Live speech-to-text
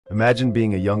Imagine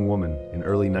being a young woman in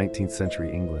early 19th century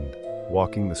England,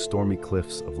 walking the stormy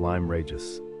cliffs of Lyme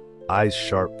Regis, eyes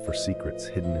sharp for secrets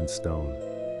hidden in stone.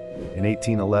 In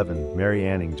 1811, Mary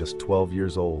Anning, just 12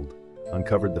 years old,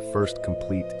 uncovered the first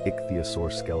complete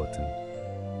ichthyosaur skeleton,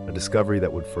 a discovery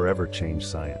that would forever change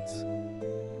science.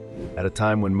 At a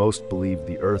time when most believed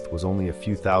the Earth was only a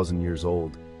few thousand years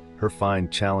old, her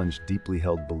find challenged deeply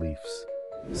held beliefs.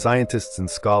 Scientists and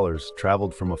scholars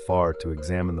traveled from afar to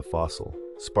examine the fossil,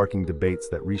 sparking debates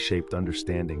that reshaped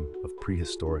understanding of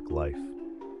prehistoric life.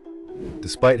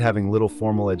 Despite having little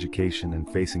formal education and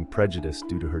facing prejudice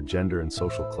due to her gender and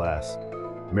social class,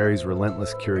 Mary's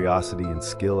relentless curiosity and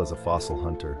skill as a fossil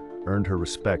hunter earned her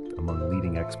respect among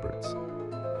leading experts.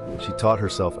 She taught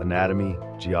herself anatomy,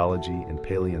 geology, and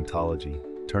paleontology,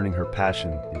 turning her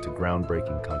passion into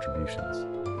groundbreaking contributions.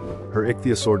 Her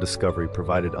ichthyosaur discovery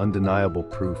provided undeniable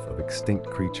proof of extinct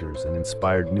creatures and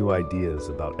inspired new ideas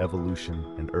about evolution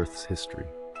and Earth's history.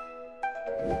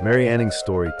 Mary Anning's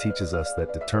story teaches us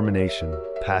that determination,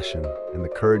 passion, and the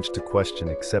courage to question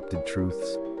accepted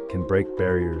truths can break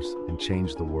barriers and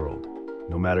change the world,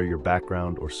 no matter your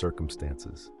background or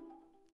circumstances.